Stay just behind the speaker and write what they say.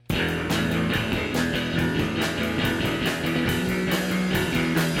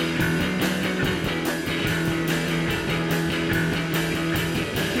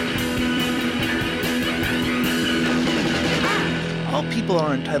people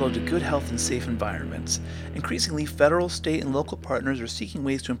are entitled to good health and safe environments. Increasingly, federal, state, and local partners are seeking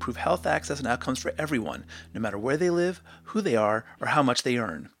ways to improve health access and outcomes for everyone, no matter where they live, who they are, or how much they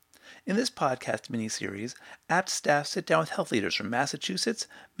earn. In this podcast mini-series, APT staff sit down with health leaders from Massachusetts,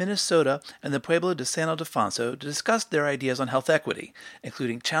 Minnesota, and the Pueblo de San Ildefonso to discuss their ideas on health equity,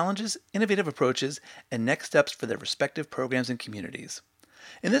 including challenges, innovative approaches, and next steps for their respective programs and communities.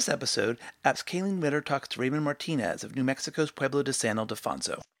 In this episode, APT's Kayleen Ritter talks to Raymond Martinez of New Mexico's Pueblo de San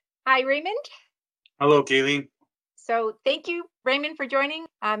Ildefonso. Hi, Raymond. Hello, Kayleen. So thank you, Raymond, for joining.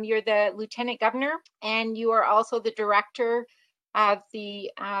 You're the Lieutenant Governor, and you are also the Director of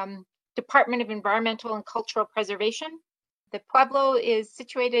the Department of Environmental and Cultural Preservation. The Pueblo is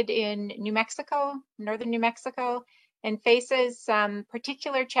situated in New Mexico, northern New Mexico, and faces some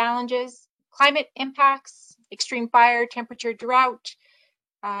particular challenges: climate impacts, extreme fire, temperature, drought,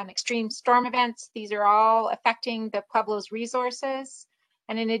 extreme storm events. These are all affecting the Pueblo's resources.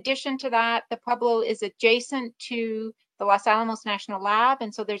 And in addition to that, the Pueblo is adjacent to the Los Alamos National Lab.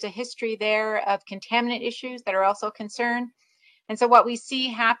 And so there's a history there of contaminant issues that are also a concern. And so what we see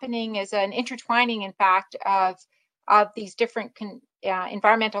happening is an intertwining, in fact, of these different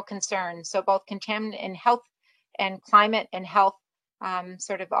environmental concerns. So both contaminant and health and climate and health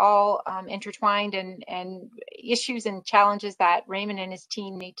sort of all intertwined and issues and challenges that Raymond and his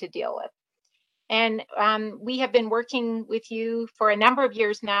team need to deal with. And we have been working with you for a number of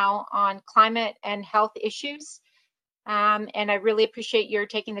years now on climate and health issues. And I really appreciate your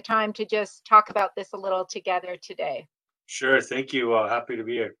taking the time to just talk about this a little together today. Sure. Thank you. Happy to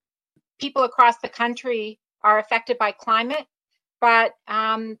be here. People across the country are affected by climate, but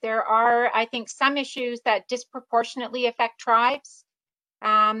there are, I think, some issues that disproportionately affect tribes.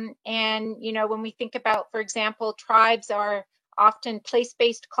 And, you know, when we think about, for example, tribes are often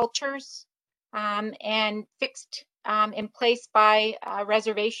place-based cultures and fixed in place by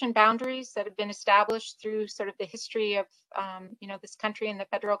reservation boundaries that have been established through sort of the history of, you know, this country and the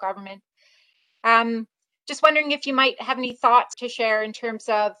federal government. Just wondering if you might have any thoughts to share in terms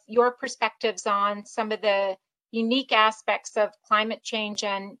of your perspectives on some of the unique aspects of climate change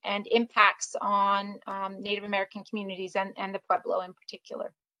and impacts on Native American communities and the Pueblo in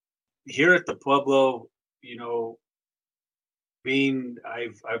particular. Here at the Pueblo, you know,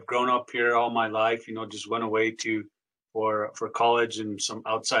 I've grown up here all my life, you know, just went away for college and some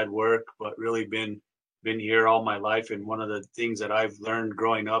outside work, but really been here all my life. And one of the things that I've learned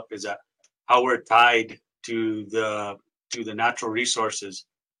growing up is that how we're tied to the natural resources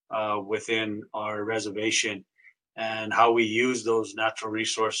within our reservation, and how we use those natural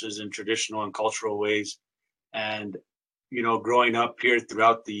resources in traditional and cultural ways. And, you know, growing up here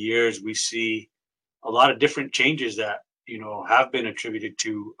throughout the years, we see a lot of different changes that, you know, have been attributed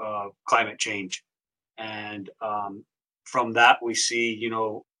to climate change. And from that, we see, you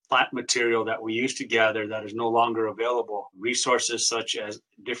know, plant material that we used to gather that is no longer available, resources such as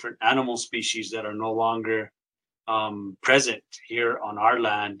different animal species that are no longer present here on our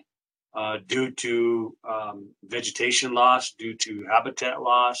land due to vegetation loss, due to habitat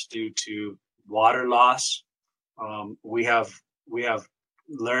loss, due to water loss. We have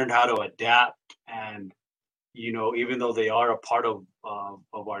learned how to adapt, and, you know, even though they are a part of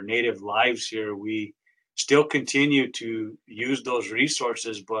our native lives here, we still continue to use those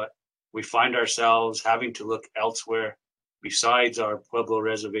resources, but we find ourselves having to look elsewhere besides our Pueblo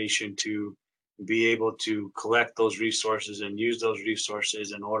reservation to be able to collect those resources and use those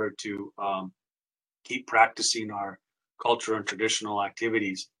resources in order to keep practicing our cultural and traditional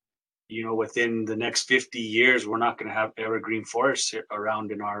activities. You know, within the next 50 years, we're not going to have evergreen forests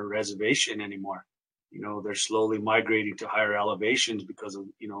around in our reservation anymore. You know, they're slowly migrating to higher elevations because of,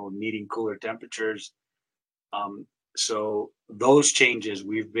 you know, needing cooler temperatures. So those changes,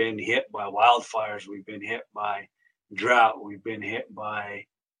 we've been hit by wildfires, we've been hit by drought, we've been hit by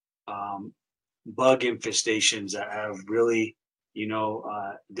bug infestations that have really, you know,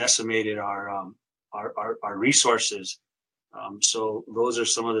 decimated our resources. So those are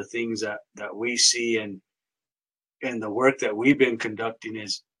some of the things that we see, and the work that we've been conducting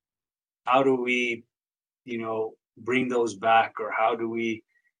is how do we, you know, bring those back, or how do we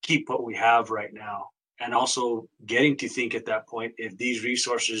keep what we have right now? And also getting to think at that point, if these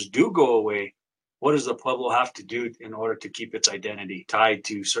resources do go away, what does the Pueblo have to do in order to keep its identity tied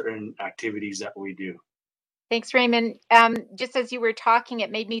to certain activities that we do? Thanks, Raymond. Just as you were talking, it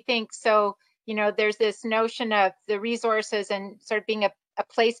made me think, so, you know, there's this notion of the resources and sort of being a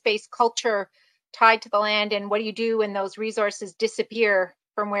place-based culture tied to the land, and what do you do when those resources disappear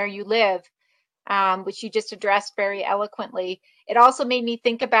from where you live? which you just addressed very eloquently. It also made me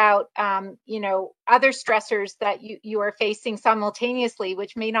think about, other stressors that you are facing simultaneously,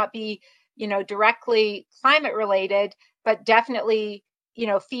 which may not be, directly climate related, but definitely,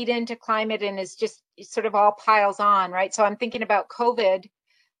 feed into climate and is just sort of all piles on, right? So I'm thinking about COVID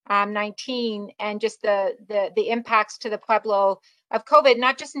 19 and just the impacts to the Pueblo of COVID,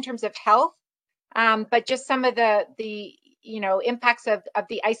 not just in terms of health, but just some of the impacts of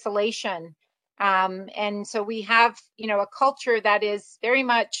the isolation. And so we have a culture that is very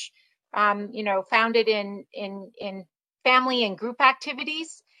much founded in family and group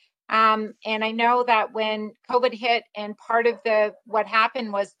activities. And I know that when COVID hit and part of what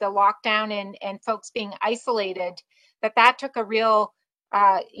happened was the lockdown and folks being isolated, that took a real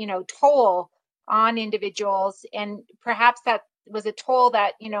toll on individuals, and perhaps that was a toll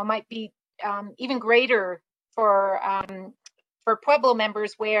that might be even greater for Pueblo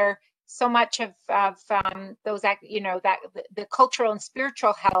members, where so much of those that the cultural and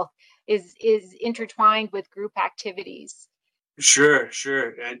spiritual health is intertwined with group activities. Sure,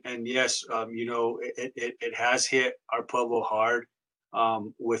 and yes, it has hit our Pueblo hard.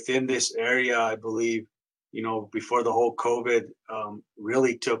 Within this area, I believe, before the whole COVID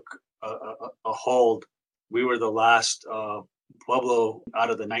really took a hold, we were the last Pueblo out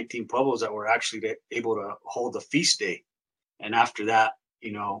of the 19 Pueblos that were actually able to hold a feast day. And after that,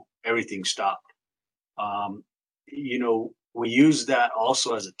 everything stopped. We use that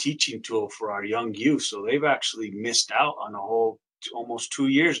also as a teaching tool for our young youth. So they've actually missed out on a whole almost 2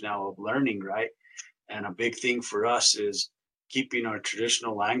 years now of learning, right? And a big thing for us is keeping our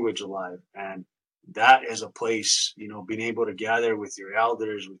traditional language alive. And that is a place, being able to gather with your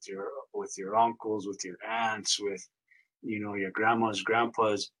elders, with your uncles, with your aunts, with, your grandmas,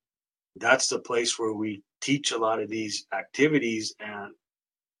 grandpas. That's the place where we teach a lot of these activities. And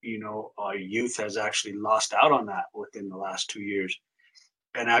our youth has actually lost out on that within the last 2 years.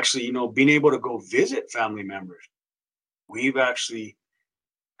 And actually, being able to go visit family members, we've actually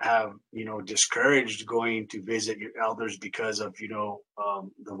have, discouraged going to visit your elders because of,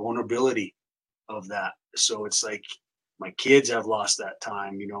 the vulnerability of that. So it's like my kids have lost that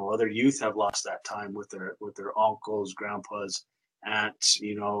time, other youth have lost that time with their uncles, grandpas, aunts,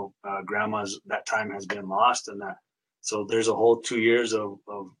 grandmas. That time has been lost, and that. So there's a whole 2 years of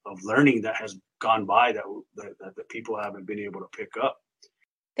learning that has gone by that the people haven't been able to pick up.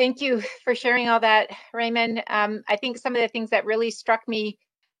 Thank you for sharing all that, Raymond. I think some of the things that really struck me,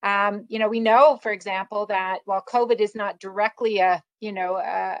 we know, for example, that while COVID is not directly a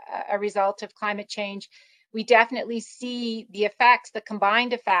result of climate change, we definitely see the effects, the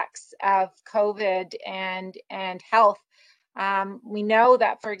combined effects of COVID and health. We know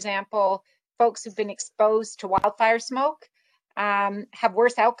that, for example, folks who've been exposed to wildfire smoke have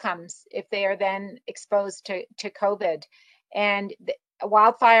worse outcomes if they are then exposed to COVID. And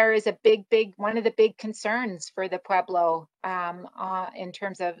wildfire is a big one of the big concerns for the Pueblo in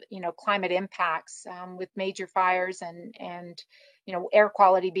terms of climate impacts, with major fires and air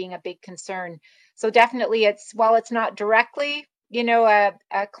quality being a big concern. So definitely, while it's not directly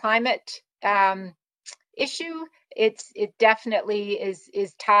a climate issue, it definitely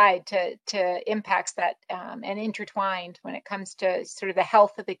is tied to impacts that and intertwined when it comes to sort of the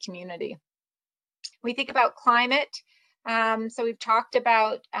health of the community. We think about climate. So we've talked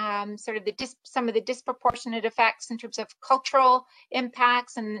about sort of some of the disproportionate effects in terms of cultural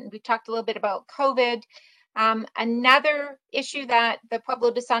impacts, and we talked a little bit about COVID. Another issue that the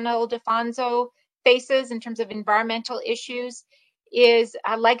Pueblo de San Ildefonso faces in terms of environmental issues is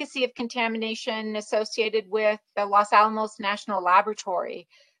a legacy of contamination associated with the Los Alamos National Laboratory,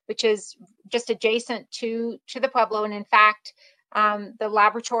 which is just adjacent to the Pueblo. And in fact, the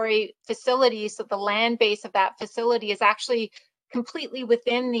laboratory facility, so the land base of that facility, is actually completely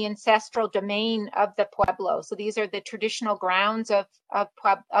within the ancestral domain of the Pueblo. So these are the traditional grounds of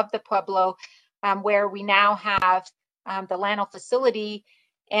the Pueblo, where we now have the LANL facility.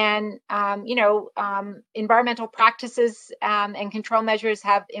 And environmental practices and control measures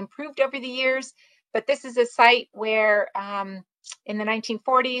have improved over the years, but this is a site where in the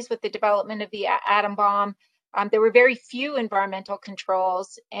 1940s, with the development of the atom bomb, there were very few environmental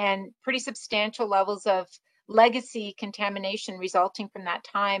controls and pretty substantial levels of legacy contamination resulting from that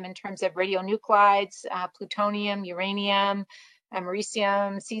time in terms of radionuclides, plutonium, uranium,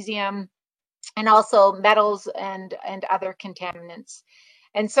 americium, cesium, and also metals and other contaminants.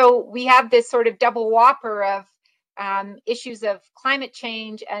 And so we have this sort of double whopper of issues of climate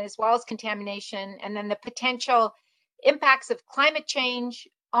change as well as contamination, and then the potential impacts of climate change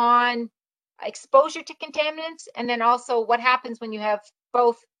on exposure to contaminants, and then also what happens when you have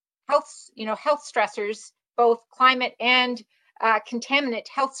both health stressors, both climate and contaminant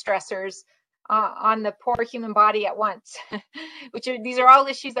health stressors on the poor human body at once. These are all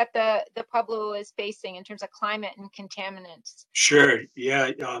issues that the Pueblo is facing in terms of climate and contaminants. Sure.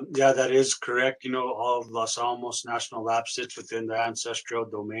 Yeah. That is correct. All of Los Alamos National Lab sits within the ancestral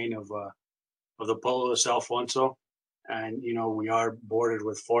domain of the Pueblo de San Alfonso. And, we are bordered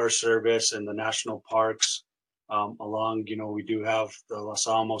with Forest Service and the national parks along, we do have the Los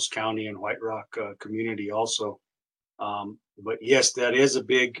Alamos County and White Rock community also. But yes, that is a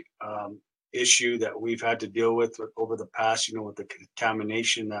big issue that we've had to deal with over the past, with the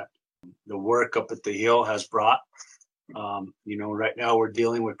contamination that the work up at the hill has brought. Right now we're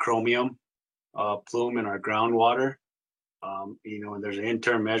dealing with chromium plume in our groundwater. And there's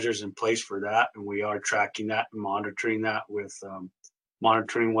interim measures in place for that, and we are tracking that and monitoring that with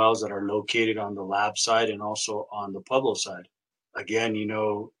monitoring wells that are located on the lab side and also on the Pueblo side. Again,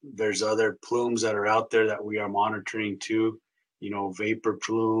 there's other plumes that are out there that we are monitoring too, vapor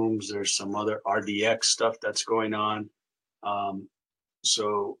plumes. There's some other RDX stuff that's going on. And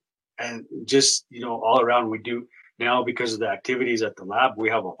just, all around we do now, because of the activities at the lab, we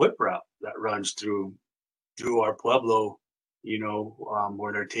have a whip route that runs through our Pueblo,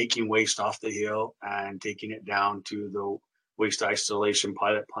 where they're taking waste off the hill and taking it down to the waste isolation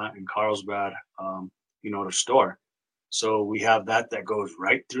pilot plant in Carlsbad, to store. So we have that goes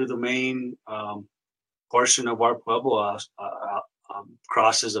right through the main portion of our Pueblo,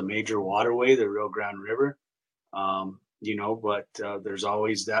 crosses a major waterway, the Rio Grande River, but there's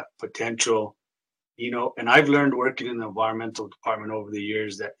always that potential, and I've learned working in the environmental department over the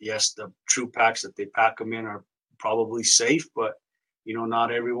years that, yes, the true packs that they pack them in are probably safe, but,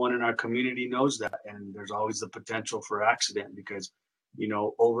 not everyone in our community knows that. And there's always the potential for accident because,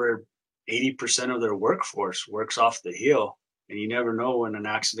 over 80% of their workforce works off the hill, and you never know when an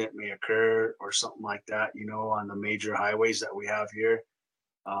accident may occur or something like that, on the major highways that we have here.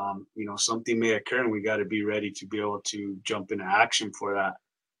 Something may occur and we got to be ready to be able to jump into action for that.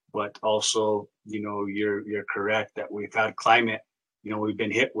 But also, you're correct that we've had climate, we've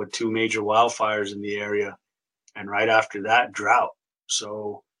been hit with 2 major wildfires in the area, and right after that, drought.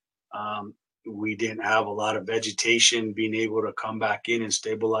 So we didn't have a lot of vegetation being able to come back in and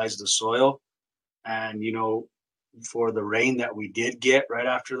stabilize the soil. And, for the rain that we did get right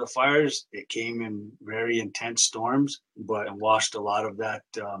after the fires, it came in very intense storms, but washed a lot of that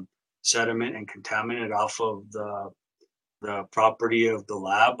sediment and contaminant off of the property of the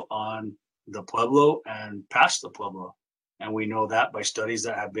lab on the Pueblo and past the Pueblo. And we know that by studies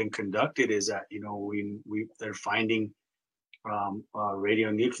that have been conducted is that, they're finding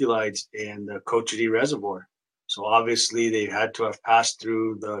radionuclides in the Cochiti Reservoir. So obviously they had to have passed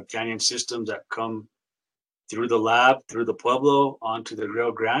through the canyon systems that come through the lab, through the Pueblo, onto the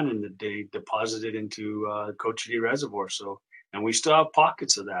Rio Grande, and they deposited into Cochiti Reservoir. So, and we still have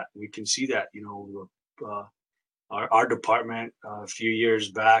pockets of that. We can see that, our department a few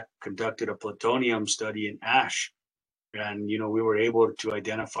years back conducted a plutonium study in ash. And, we were able to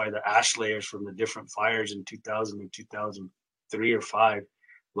identify the ash layers from the different fires in 2000 and 2003 or 5,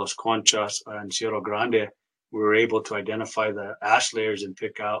 Los Conchas and Cerro Grande. We were able to identify the ash layers and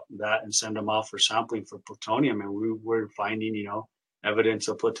pick out that and send them off for sampling for plutonium. And we were finding, evidence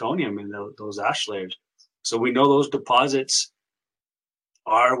of plutonium in those ash layers. So we know those deposits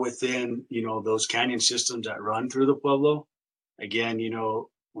are within, those canyon systems that run through the Pueblo. Again,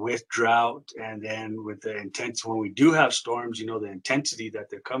 with drought and then with the intense, when we do have storms, the intensity that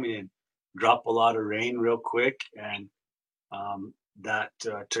they're coming in, drop a lot of rain real quick. And that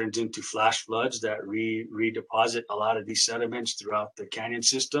turns into flash floods that redeposit a lot of these sediments throughout the canyon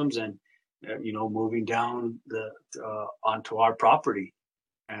systems and, moving down onto our property.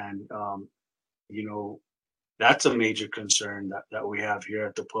 And, that's a major concern that we have here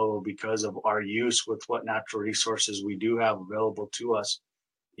at the Pueblo because of our use with what natural resources we do have available to us.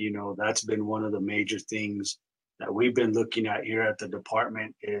 That's been one of the major things that we've been looking at here at the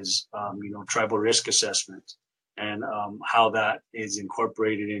department is, tribal risk assessment and how that is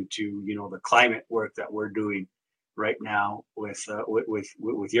incorporated into, the climate work that we're doing right now with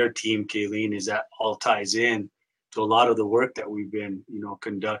your team, Kayleen, is that all ties in to a lot of the work that we've been,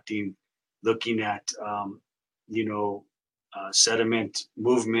 conducting, looking at, sediment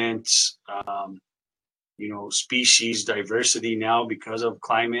movements, species diversity now because of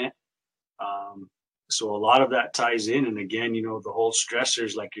climate. So a lot of that ties in. And again, the whole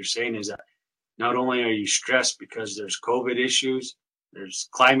stressors, like you're saying, is that not only are you stressed because there's COVID issues, there's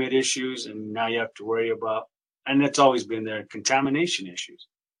climate issues, and now you have to worry about, and it's always been there, contamination issues,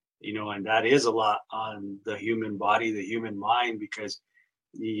 and that is a lot on the human body, the human mind, because,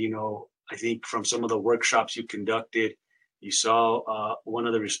 I think from some of the workshops you conducted, you saw one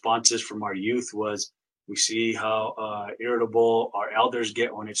of the responses from our youth was we see how irritable our elders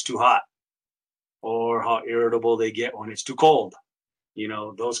get when it's too hot, or how irritable they get when it's too cold.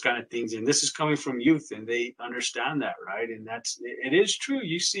 Those kind of things. And this is coming from youth, and they understand that, right? And it is true.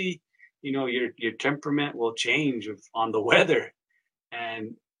 You see, your temperament will change on the weather,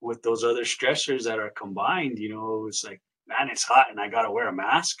 and with those other stressors that are combined, it's like, man, it's hot and I got to wear a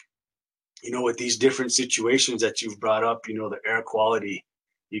mask. With these different situations that you've brought up, the air quality,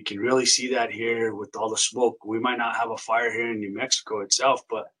 you can really see that here with all the smoke. We might not have a fire here in New Mexico itself,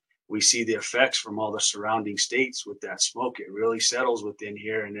 but we see the effects from all the surrounding states with that smoke. It really settles within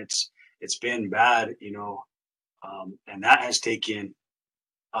here, and it's been bad, and that has taken,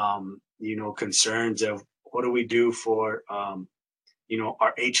 concerns of what do we do for,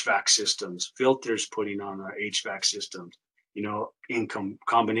 our HVAC systems, filters putting on our HVAC systems, in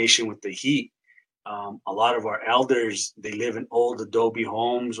combination with the heat. A lot of our elders, they live in old adobe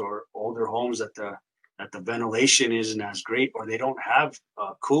homes or older homes that the ventilation isn't as great, or they don't have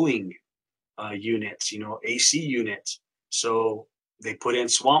cooling units, AC units. So they put in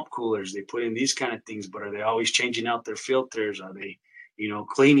swamp coolers, they put in these kind of things, but are they always changing out their filters? Are they,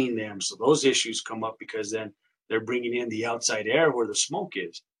 cleaning them? So those issues come up because then they're bringing in the outside air where the smoke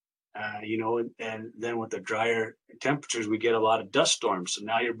is. And then with the drier temperatures, we get a lot of dust storms. So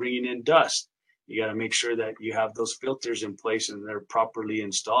now you're bringing in dust. You got to make sure that you have those filters in place and they're properly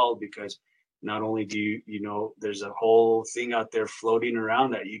installed, because not only do there's a whole thing out there floating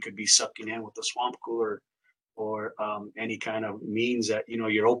around that you could be sucking in with the swamp cooler, or any kind of means that,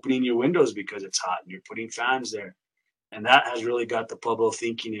 you're opening your windows because it's hot and you're putting fans there. And that has really got the public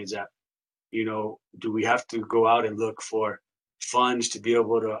thinking is that, do we have to go out and look for funds to be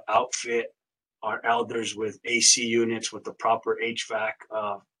able to outfit our elders with AC units with the proper HVAC,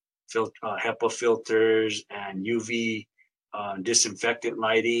 HEPA filters and UV disinfectant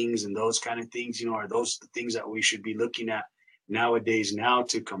lightings and those kind of things? Are those the things that we should be looking at nowadays now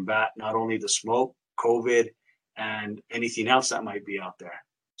to combat not only the smoke, COVID, and anything else that might be out there?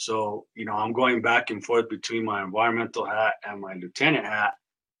 So, I'm going back and forth between my environmental hat and my lieutenant hat,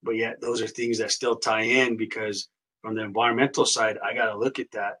 but yet those are things that still tie in, because from the environmental side, I got to look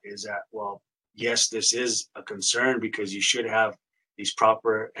at that is that, well, yes, this is a concern because you should have these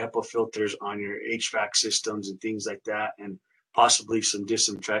proper HEPA filters on your HVAC systems and things like that, and possibly some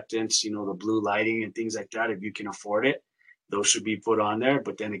disinfectants, the blue lighting and things like that. If you can afford it, those should be put on there.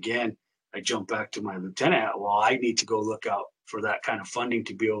 But then again, I jump back to my lieutenant hat. Well, I need to go look out for that kind of funding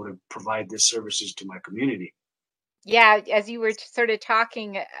to be able to provide these services to my community. Yeah, as you were sort of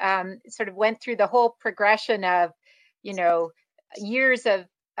talking, sort of went through the whole progression of, years of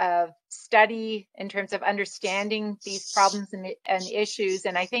study in terms of understanding these problems and issues.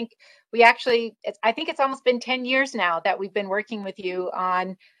 And I think I think it's almost been 10 years now that we've been working with you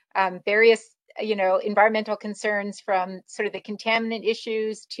on various, environmental concerns, from sort of the contaminant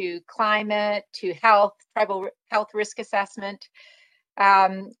issues to climate to health, tribal health risk assessment.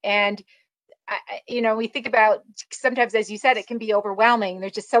 And we think about, sometimes, as you said, it can be overwhelming.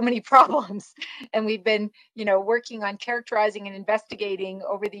 There's just so many problems. And we've been, working on characterizing and investigating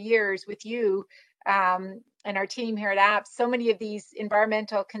over the years with you and our team here at APPS, so many of these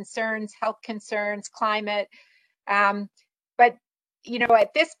environmental concerns, health concerns, climate. But,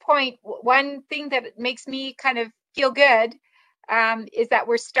 at this point, one thing that makes me kind of feel good is that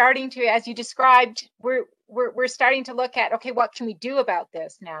we're starting to, as you described, we're starting to look at, okay, what can we do about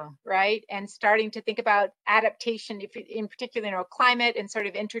this now, right? And starting to think about adaptation, in particular, climate and sort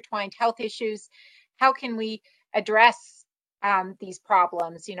of intertwined health issues. How can we address these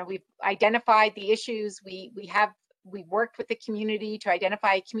problems? We've identified the issues. We've worked with the community to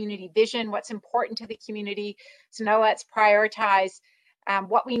identify a community vision, what's important to the community. So now let's prioritize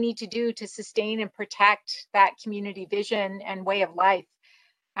what we need to do to sustain and protect that community vision and way of life.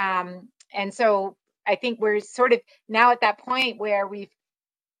 And so I think we're sort of now at that point where we've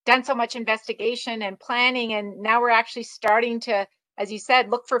done so much investigation and planning, and now we're actually starting to, as you said,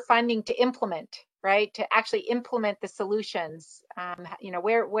 look for funding to implement, right? To actually implement the solutions.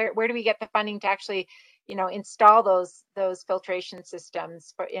 Where do we get the funding to actually, install those filtration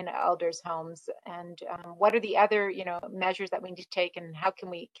systems in elders' homes, and what are the other, measures that we need to take, and how can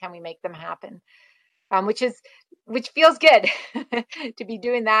we make them happen? Which feels good to be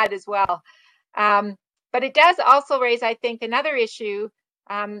doing that as well. But it does also raise, I think, another issue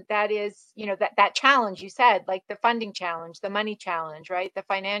that is, that challenge you said, like the funding challenge, the money challenge, right? The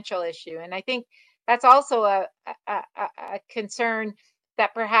financial issue. And I think that's also a concern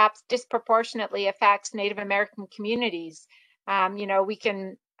that perhaps disproportionately affects Native American communities. We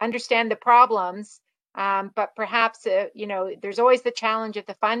can understand the problems, but perhaps, there's always the challenge of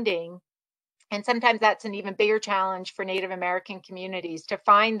the funding. And sometimes that's an even bigger challenge for Native American communities to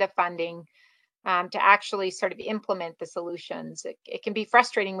find the funding to actually sort of implement the solutions. It can be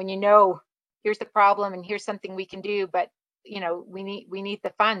frustrating when here's the problem and here's something we can do, but we need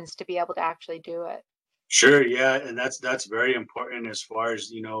the funds to be able to actually do it. Sure, yeah, and that's very important as far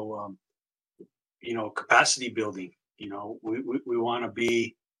as capacity building. We want to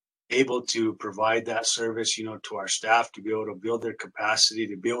be able to provide that service, to our staff to be able to build their capacity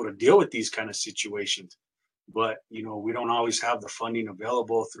to be able to deal with these kind of situations. But we don't always have the funding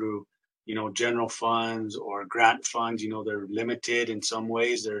available through general funds or grant funds. They're limited in some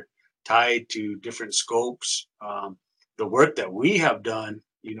ways. They're tied to different scopes. The work that we have done,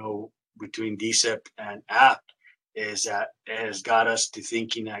 between DCEP and APT, is that it has got us to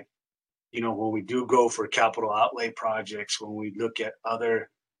thinking that when we do go for capital outlay projects, when we look at other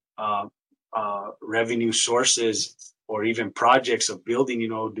revenue sources or even projects of building,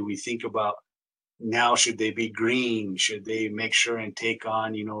 do we think about now, should they be green? Should they make sure and take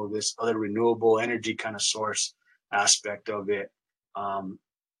on, this other renewable energy kind of source aspect of it?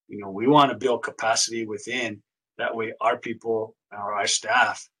 We want to build capacity within. That way, our people or our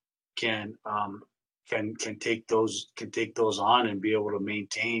staff can take those on and be able to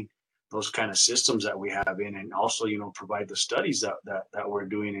maintain those kind of systems that we have in, and also provide the studies that we're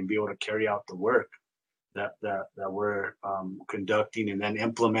doing and be able to carry out the work that we're conducting, and then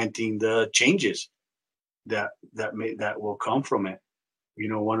implementing the changes that will come from it.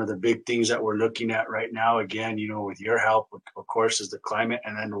 One of the big things that we're looking at right now, again, with your help, of course, is the climate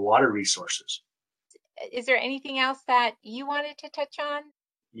and then the water resources. Is there anything else that you wanted to touch on?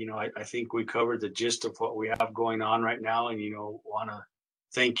 I think we covered the gist of what we have going on right now, and want to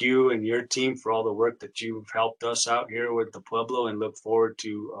thank you and your team for all the work that you've helped us out here with the Pueblo, and look forward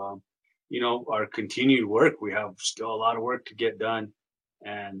to our continued work. We have still a lot of work to get done,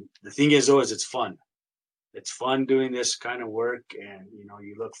 and the thing is always, it's fun. It's fun doing this kind of work, and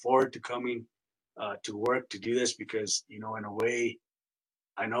you look forward to coming to work to do this because in a way,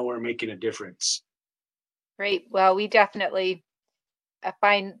 I know we're making a difference. Great. Well, we definitely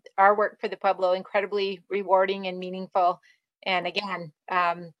find our work for the Pueblo incredibly rewarding and meaningful. And again,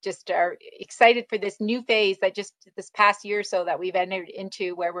 just are excited for this new phase that just this past year or so that we've entered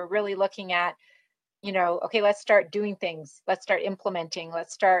into, where we're really looking at, okay, let's start doing things. Let's start implementing.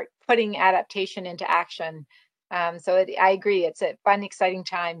 Let's start putting adaptation into action. I agree. It's a fun, exciting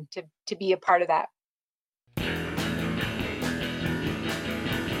time to be a part of that.